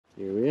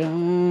Here we are.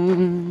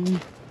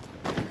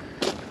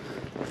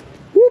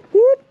 Whoop,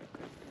 whoop.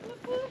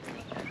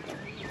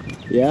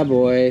 Yeah,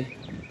 boy.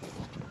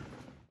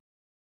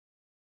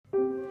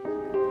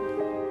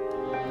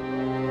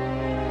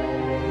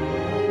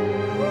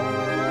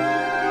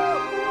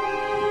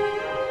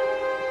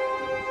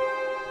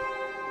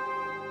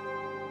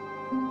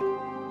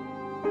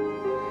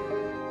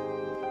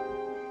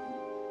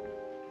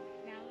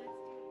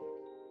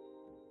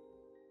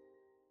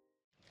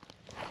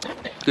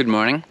 Good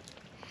morning.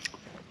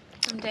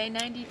 From day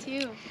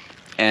 92.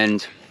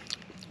 And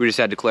we just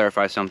had to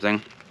clarify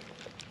something.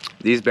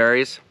 These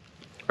berries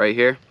right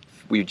here,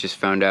 we just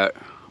found out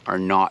are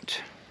not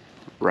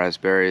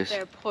raspberries.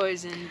 They're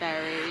poison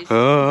berries.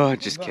 Oh,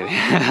 just kidding.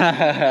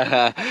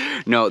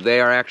 No, they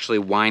are actually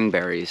wine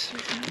berries,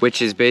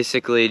 which is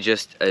basically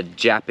just a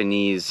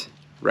Japanese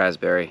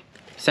raspberry.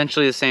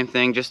 Essentially the same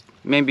thing, just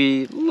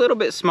maybe a little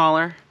bit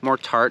smaller, more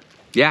tart.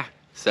 Yeah,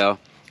 so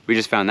we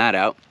just found that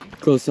out.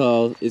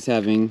 Closall is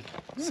having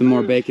some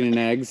more bacon and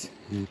eggs.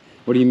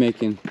 What are you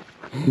making?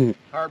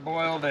 Hard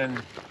boiled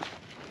and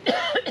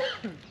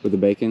with the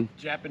bacon?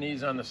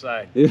 Japanese on the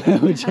side. Yeah,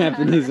 with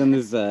Japanese on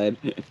the side.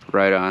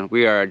 Right on.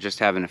 We are just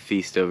having a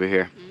feast over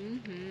here.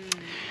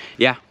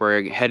 Yeah,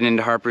 we're heading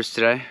into Harper's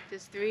today.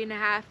 Just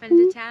 3.5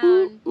 into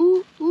town.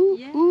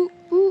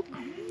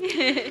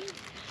 Yeah.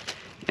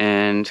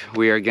 And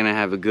we are gonna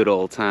have a good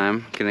old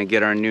time. Gonna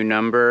get our new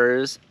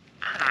numbers.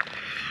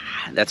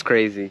 That's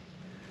crazy.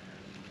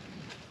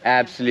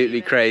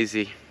 Absolutely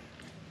crazy.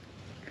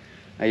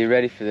 Are you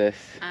ready for this?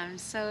 I'm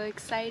so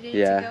excited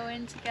Yeah. to go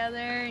in together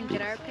and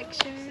get our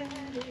picture.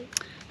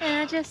 And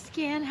I just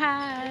can't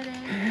hide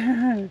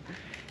it.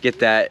 Get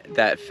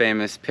that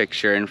famous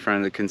picture in front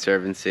of the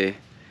Conservancy.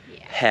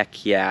 Yeah.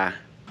 Heck yeah.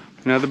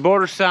 Another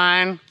border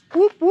sign.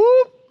 Whoop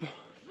whoop.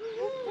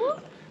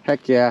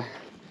 Heck yeah.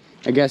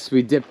 I guess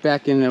we dip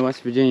back into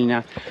West Virginia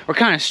now. We're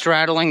kind of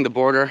straddling the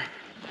border.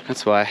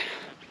 That's why.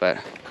 But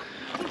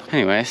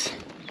anyways.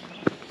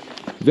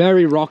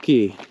 Very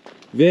rocky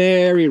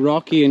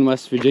in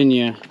West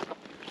Virginia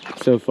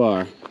so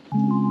far.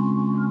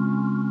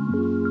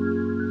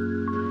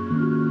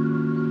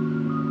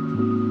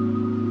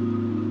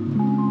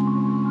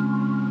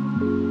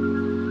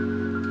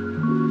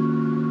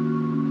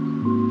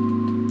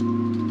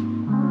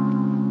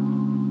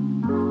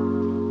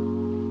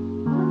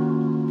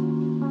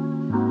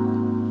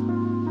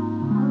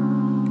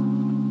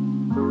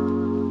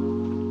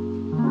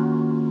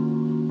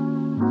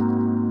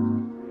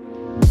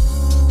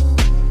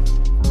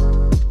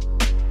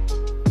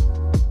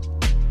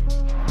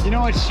 You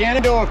know, it's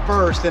Shenandoah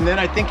first, and then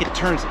I think it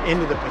turns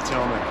into the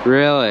Potomac.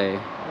 Really?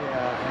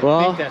 Yeah, I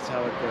Well, think that's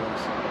how it goes.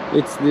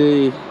 It's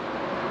the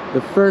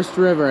first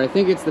river. I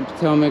think it's the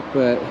Potomac,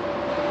 but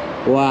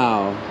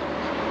wow.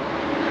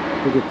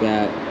 Look at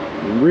that.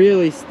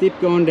 Really steep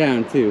going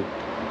down too.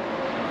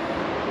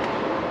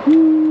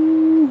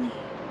 Woo.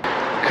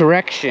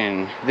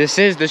 Correction. This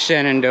is the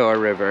Shenandoah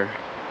River.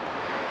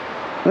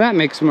 Well, that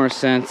makes more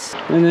sense.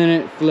 And then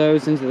it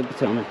flows into the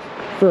Potomac.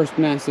 First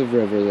massive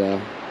river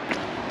though.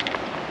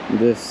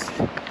 This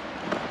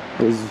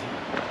is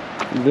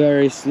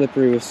very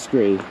slippery with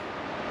scree.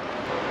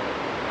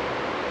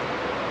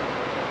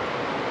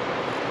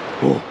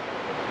 Oh,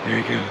 there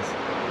he goes.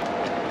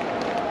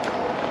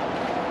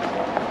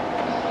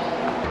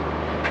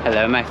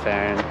 Hello, my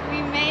friend.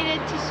 We made it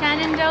to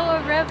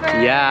Shenandoah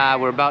River. Yeah,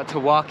 we're about to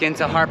walk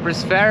into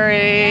Harper's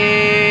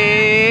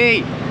Ferry.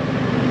 Yeah.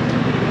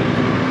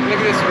 Look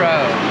at this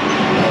road.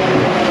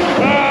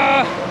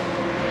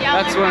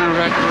 That's one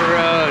record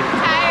road.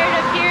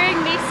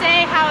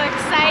 How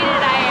excited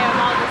I am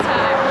all the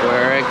time.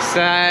 We're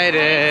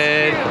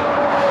excited.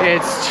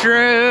 It's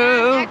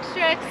true. I'm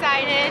extra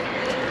excited.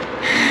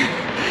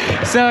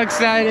 So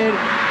excited.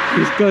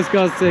 These ghost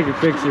girls taking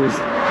pictures.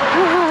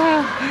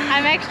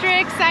 I'm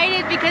extra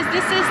excited because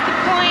this is the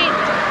point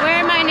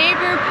where my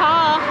neighbor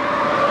Paul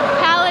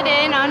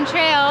Paladin on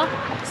trail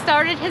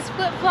started his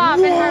flip-flop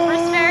in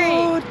Harper's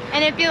Ferry.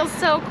 And it feels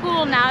so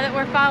cool now that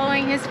we're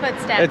following his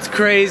footsteps. It's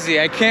crazy.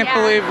 I can't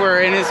believe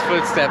we're in his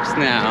footsteps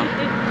now.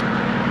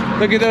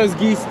 Look at those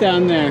geese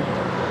down there.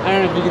 I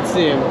don't know if you can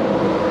see them.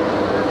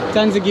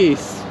 Tons of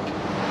geese.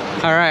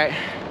 All right,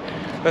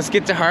 let's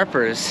get to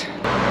Harper's.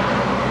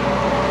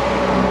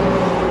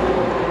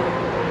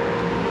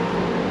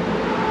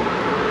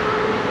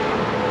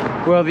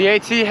 Well, the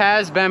AT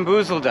has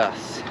bamboozled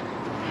us,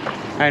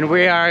 and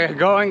we are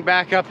going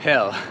back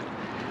uphill.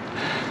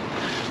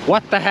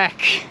 What the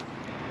heck?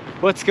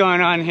 What's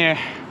going on here?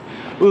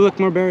 Ooh, look,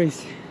 more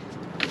berries.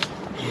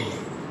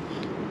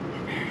 More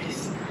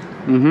berries.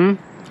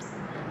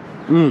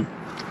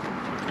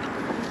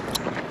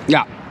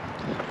 Yeah.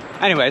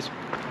 Anyways,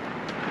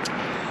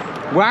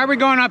 why are we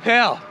going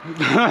uphill?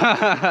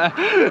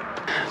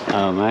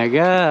 Oh my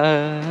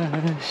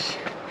gosh.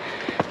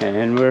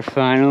 And we're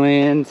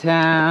finally in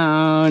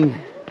town.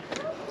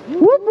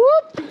 Whoop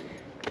whoop.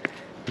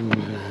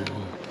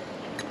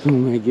 Oh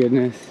my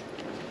goodness.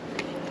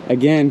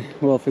 Again,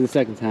 well, for the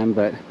second time,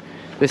 but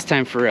this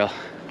time for real.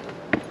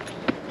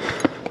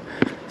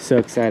 So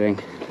exciting.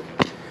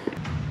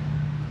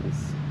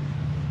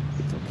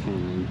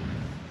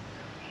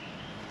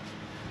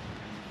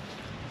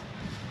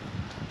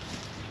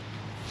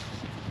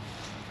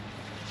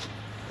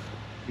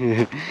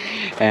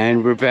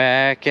 And we're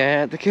back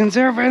at the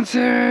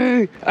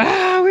Conservancy.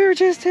 Ah, we were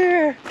just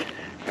here.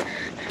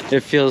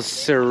 It feels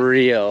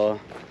surreal.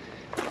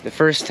 The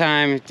first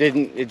time it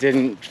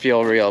didn't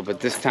feel real, but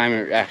this time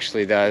it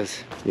actually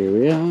does. Here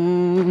we are.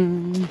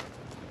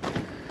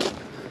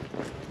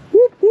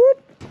 Whoop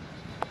whoop.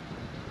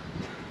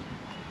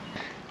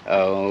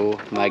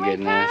 Oh my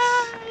goodness.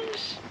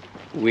 Gosh.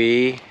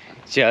 We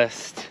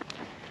just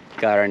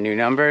got our new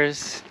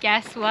numbers.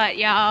 Guess what,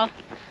 y'all?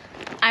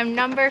 I'm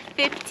number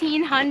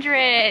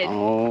 1500.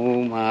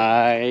 Oh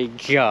my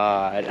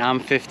God. I'm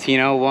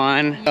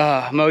 1501.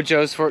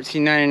 Mojo's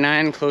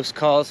 1499. Close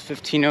calls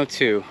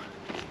 1502.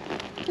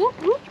 Whoop,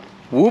 whoop.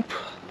 Whoop,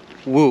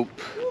 whoop.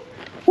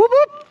 Whoop,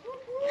 whoop.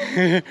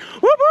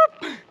 Whoop,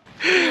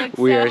 whoop.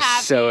 We are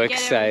so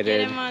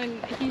excited. Get him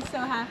on. He's so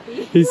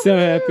happy. He's so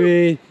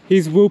happy.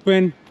 He's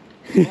whooping.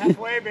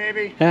 Halfway,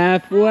 baby.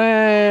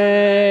 Halfway.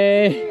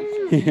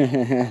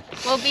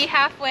 We'll be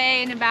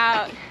halfway in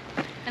about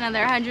another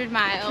 100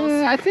 miles.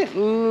 I think,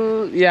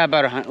 yeah,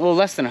 about 100. Well,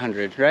 less than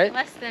 100, right?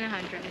 Less than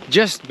 100.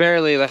 Just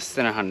barely less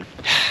than 100.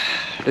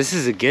 This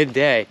is a good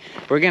day.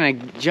 We're gonna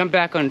jump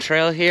back on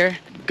trail here,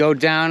 go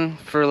down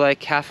for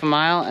like half a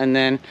mile, and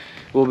then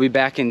we'll be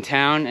back in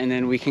town, and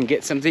then we can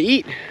get something to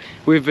eat.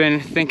 We've been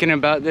thinking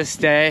about this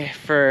day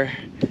for,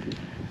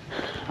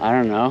 I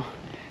don't know,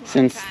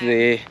 since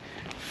the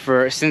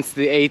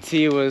AT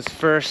was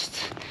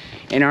first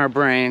in our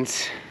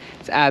brains.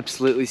 It's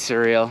absolutely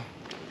surreal.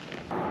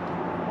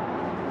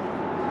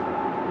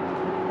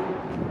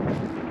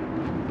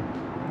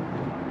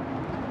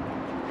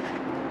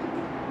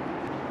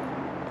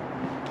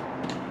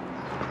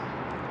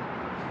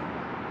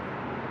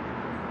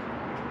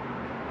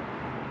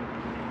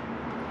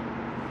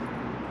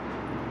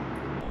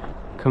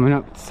 Coming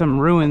up to some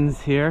ruins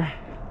here.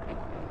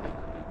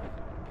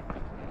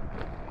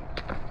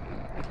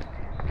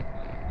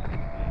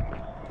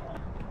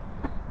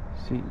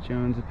 St.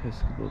 John's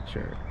Episcopal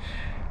Church.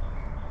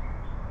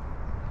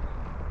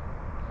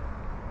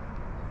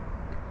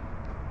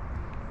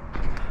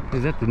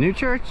 Is that the new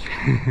church?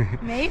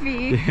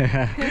 Maybe.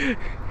 Yeah.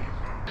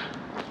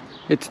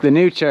 It's the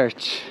new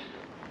church.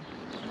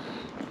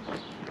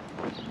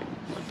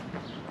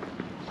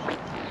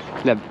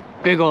 That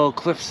big old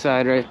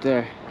cliffside right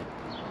there.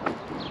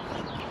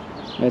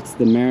 That's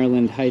the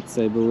Maryland Heights,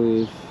 I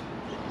believe.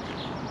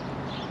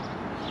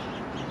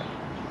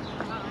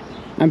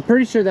 I'm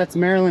pretty sure that's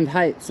Maryland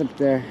Heights up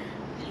there.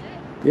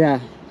 Yeah.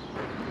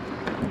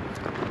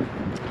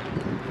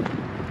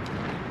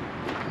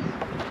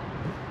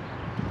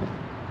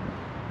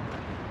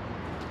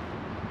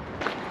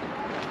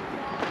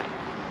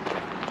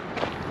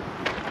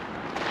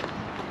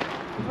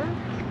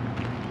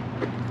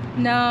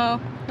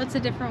 No, that's a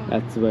different one.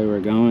 That's the way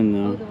we're going,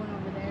 Oh, though. the one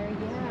over there.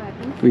 Yeah, I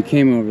think so. We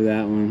came over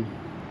that one.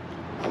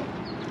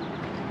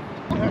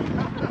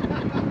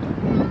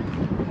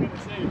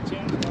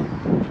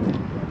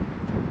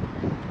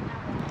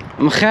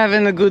 I'm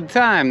having a good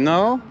time,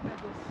 no?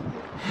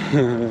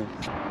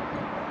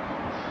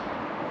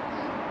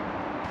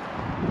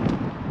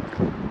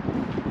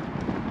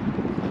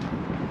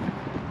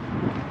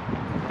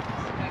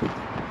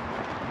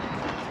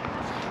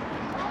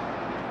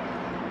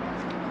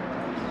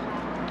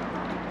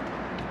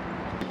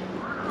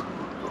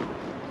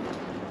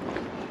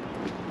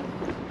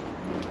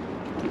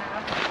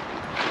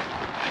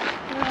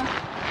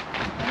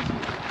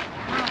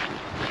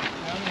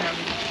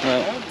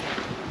 Well,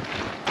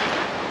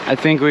 I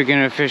think we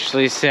can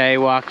officially say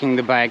walking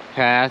the bike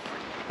path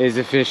is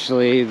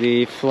officially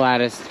the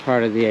flattest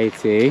part of the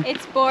AT.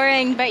 It's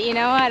boring, but you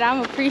know what?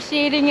 I'm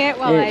appreciating it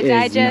while I It is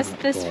digest not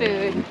this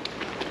boring. food.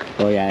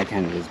 Oh yeah, it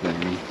kind of is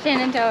boring.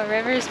 Shenandoah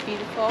River is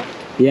beautiful.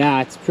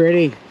 Yeah, it's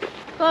pretty.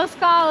 Close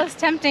call is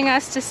tempting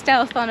us to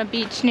stealth on a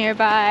beach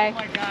nearby. Oh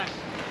my gosh.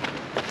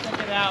 Check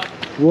it out.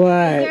 What?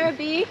 Is there a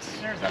beach?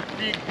 There's a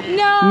big beach.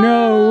 No!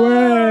 No I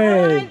way!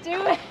 wanna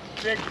do it.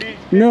 Big beach.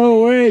 No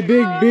way,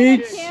 big I wanna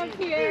beach. camp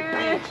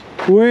here.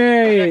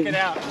 Wait. Check it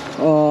out.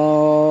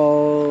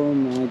 Oh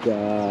my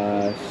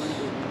gosh.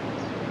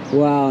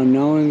 Wow,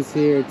 no one's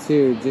here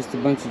too. Just a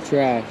bunch of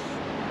trash.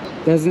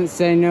 Doesn't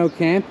say no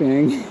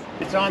camping.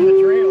 It's on the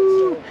trail,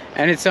 so.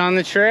 And it's on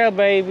the trail,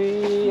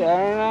 baby. I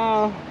don't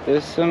know.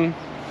 There's some...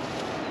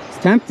 It's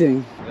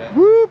tempting.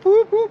 Whoop,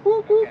 whoop, whoop,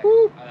 whoop, whoop,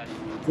 whoop.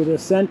 The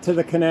descent to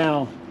the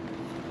canal.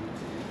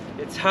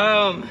 It's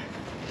home.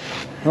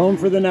 Home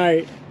for the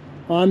night.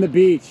 On the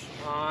beach.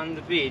 On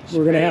the beach,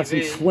 We're gonna have some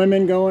baby.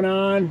 swimming going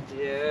on.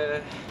 Yeah.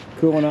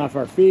 Cooling off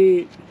our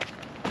feet.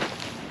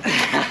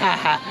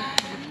 I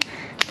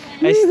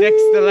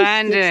sticks the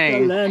landing. Sticks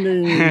the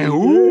landing.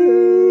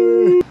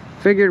 Woo.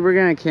 Figured we're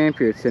gonna camp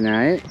here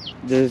tonight.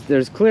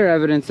 There's clear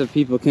evidence of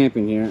people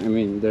camping here. I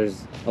mean,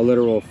 there's a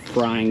literal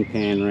frying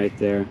pan right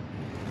there,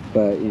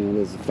 but you know,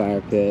 there's a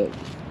fire pit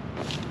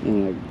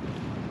and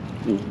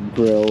a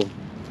grill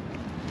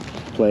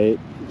plate,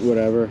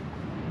 whatever.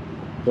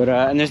 But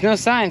and there's no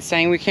sign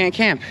saying we can't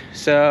camp,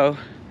 so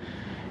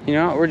you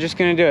know, we're just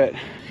gonna do it.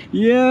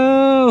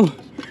 Yo,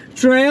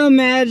 Trail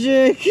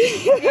magic!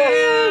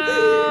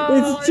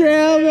 It's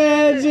trail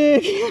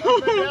magic!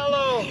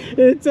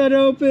 It's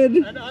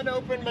unopened! An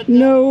unopened Medallo.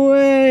 No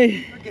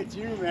way! Look at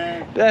you,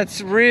 man. That's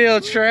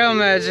real trail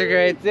magic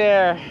right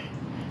there.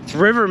 It's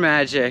river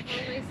magic.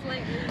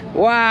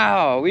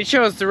 Wow, we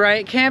chose the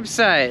right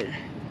campsite.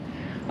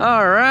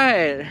 All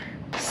right.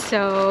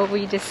 So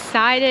we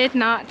decided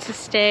not to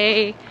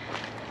stay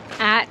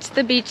at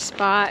the beach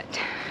spot.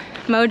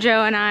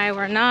 Mojo and I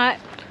were not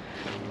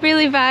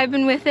really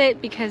vibing with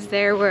it because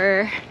there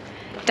were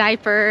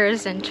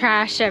diapers and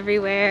trash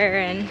everywhere,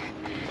 and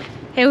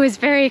it was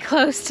very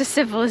close to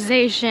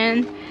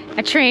civilization.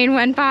 A train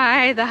went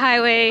by, the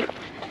highway,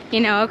 you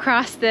know,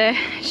 across the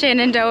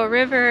Shenandoah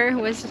River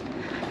was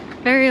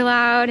very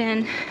loud,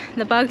 and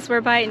the bugs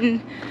were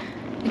biting.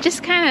 It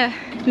just kind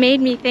of made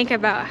me think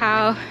about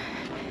how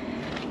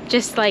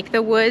just like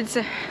the woods,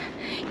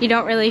 you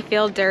don't really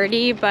feel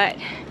dirty, but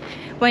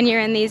when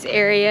you're in these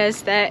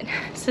areas that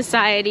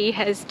society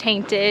has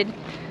tainted,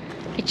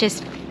 it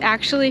just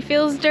actually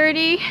feels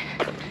dirty.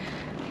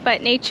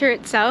 But nature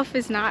itself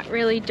is not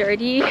really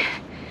dirty.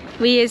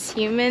 We as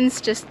humans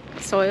just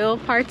soil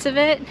parts of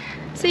it.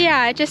 So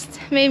yeah, it just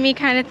made me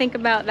kind of think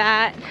about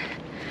that.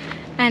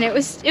 And it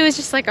was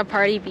just like a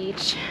party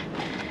beach.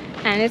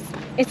 And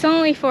it's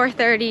only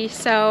 4:30,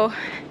 so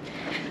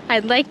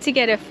I'd like to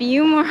get a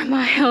few more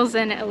miles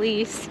in at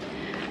least.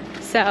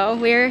 So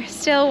we're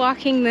still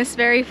walking this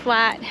very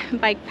flat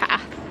bike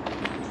path.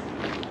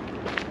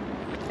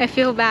 I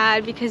feel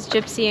bad because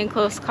Gypsy and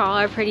Close Call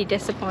are pretty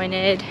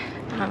disappointed.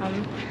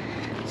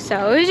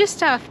 So it was just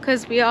tough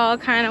because we all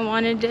kind of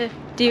wanted to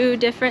do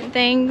different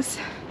things.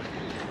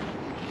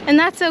 And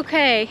that's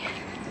okay,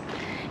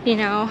 you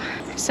know.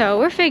 So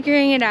we're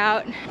figuring it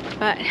out,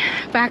 but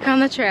back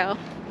on the trail.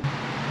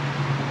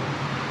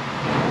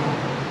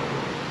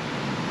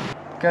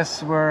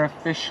 Guess we're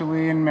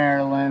officially in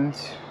Maryland,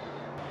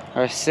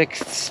 our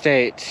 6th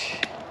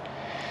state.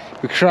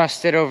 We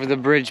crossed it over the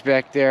bridge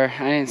back there.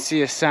 I didn't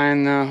see a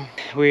sign though.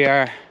 We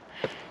are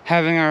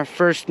having our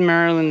first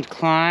Maryland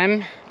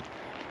climb.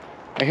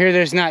 I hear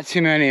there's not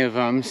too many of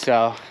them,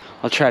 so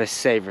I'll try to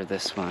savor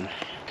this one.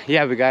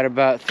 Yeah, we got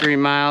about 3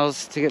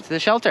 miles to get to the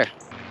shelter.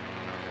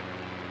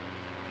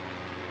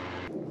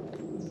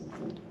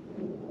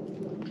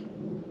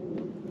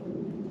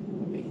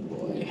 Big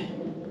boy.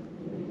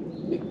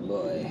 Big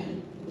boy.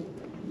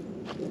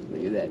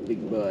 Look at that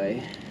big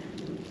boy.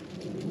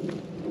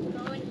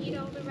 Go and eat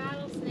all the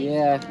rattlesnakes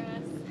Yeah, for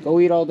us. go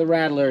eat all the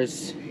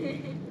rattlers.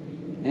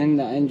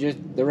 and just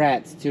the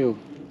rats too.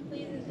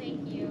 Please and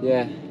thank you.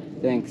 Yeah,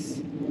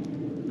 thanks.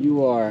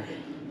 You are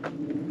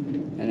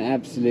an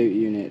absolute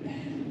unit.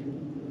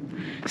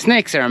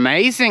 Snakes are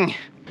amazing.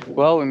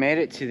 Well, we made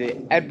it to the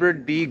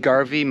Edward B.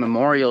 Garvey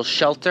Memorial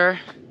Shelter.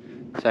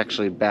 It's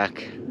actually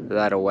back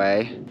that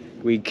away.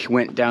 We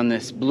went down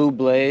this blue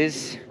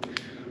blaze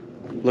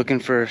looking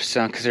for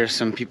some, because there's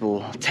some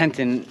people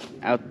tenting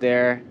out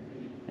there,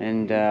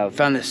 and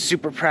found this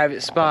super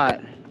private spot.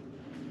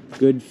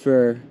 Good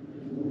for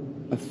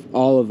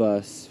all of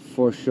us,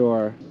 for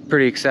sure.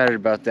 Pretty excited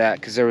about that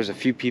because there was a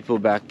few people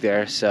back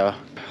there, so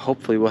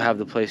hopefully we'll have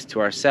the place to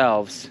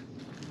ourselves.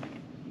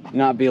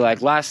 Not be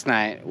like last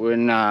night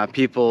when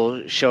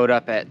people showed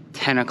up at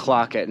 10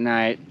 o'clock at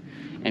night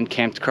and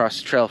camped across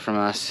the trail from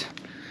us.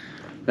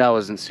 That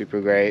wasn't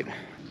super great.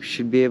 We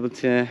should be able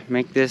to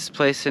make this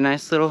place a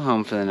nice little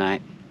home for the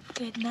night.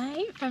 Good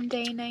night from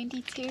day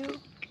 92 Good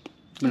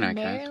in night,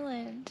 guys.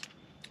 Maryland.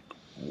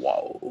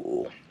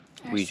 Whoa.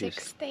 Our We 6th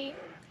just- state.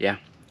 Yeah,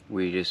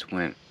 we just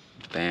went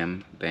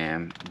bam,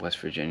 bam, West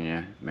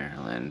Virginia,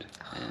 Maryland,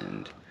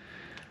 and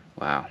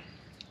wow.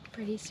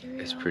 Pretty surreal.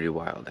 It's pretty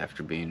wild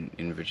after being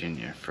in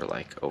Virginia for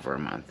like over a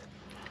month.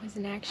 It was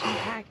an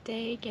action-packed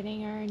day,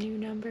 getting our new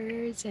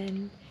numbers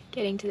and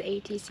getting to the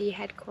ATC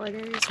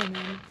headquarters and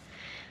then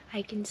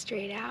hiking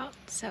straight out.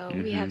 So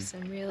we have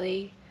some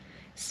really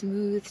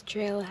smooth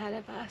trail ahead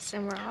of us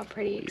and we're all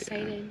pretty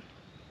excited.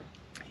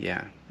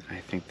 Yeah, I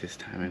think this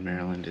time in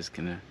Maryland is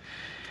gonna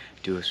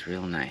do us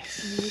real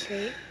nice. It'll be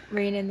great.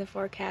 Rain in the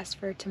forecast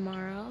for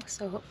tomorrow,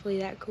 so hopefully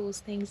that cools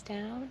things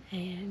down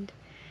and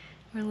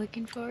we're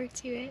looking forward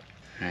to it.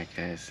 Alright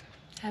guys.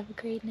 Have a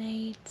great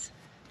night.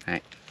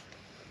 Alright.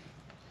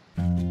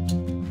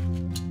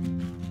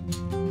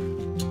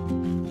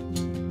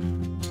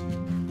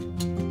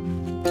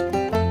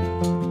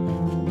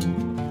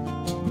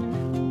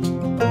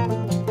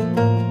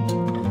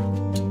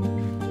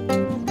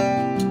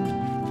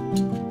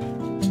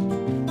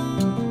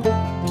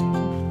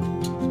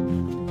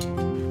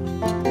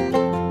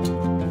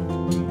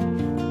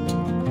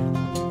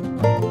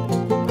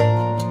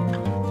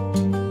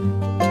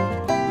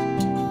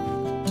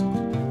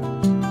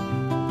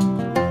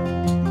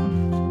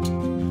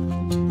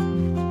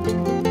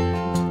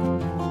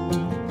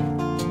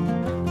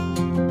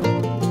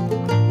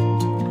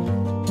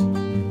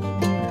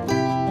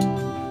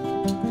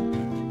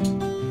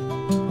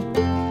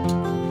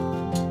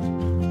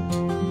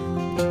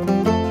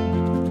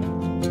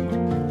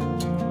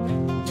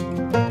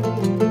 Bye.